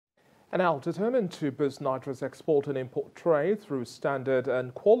And now, determined to boost Nigeria's export and import trade through standard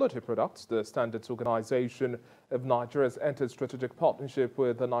and quality products, the Standards Organization of Nigeria has entered strategic partnership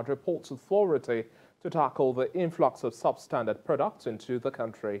with the Nigeria Ports Authority to tackle the influx of substandard products into the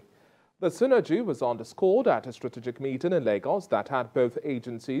country. The synergy was underscored at a strategic meeting in Lagos that had both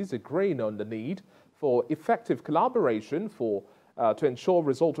agencies agreeing on the need for effective collaboration to ensure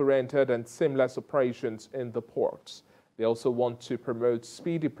result-oriented and seamless operations in the ports. They also want to promote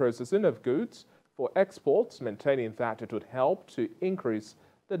speedy processing of goods for exports, maintaining that it would help to increase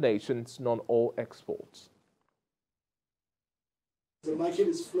the nation's non-oil exports. The market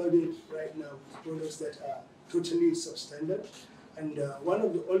is flooded right now with products that are totally substandard. And one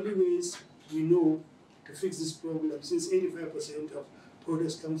of the only ways we know to fix this problem, since 85% of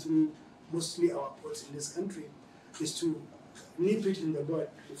products come through mostly our ports in this country, is to nip it in the bud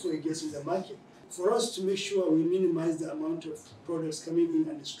before it gets in the market. For us to make sure we minimize the amount of products coming in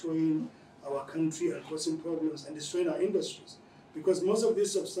and destroying our country and causing problems and destroying our industries. Because most of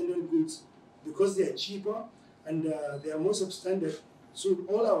these substandard goods, because they are cheaper and they are more substandard, so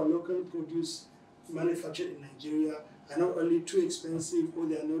all our local produce manufactured in Nigeria are not only too expensive or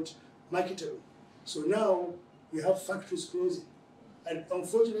they are not marketable. So now we have factories closing. And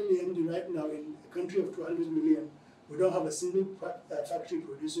unfortunately, MD, right now in a country of 200 million, we don't have a single factory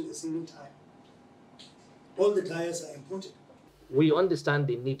producing a single tire. All the tires are imported. We understand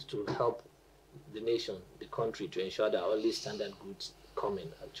the need to help the nation, the country, to ensure that all these standard goods come in,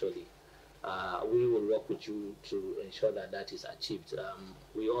 actually. We will work with you to ensure that that is achieved.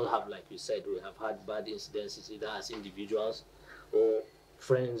 We all have, like you said, we have had bad incidences, either as individuals or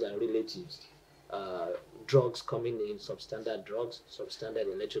friends and relatives. Drugs coming in, substandard drugs,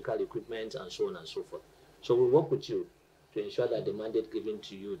 substandard electrical equipment, and so on and so forth. So we'll work with you to ensure that the mandate given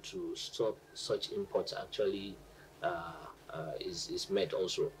to you to stop such imports actually is met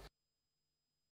also.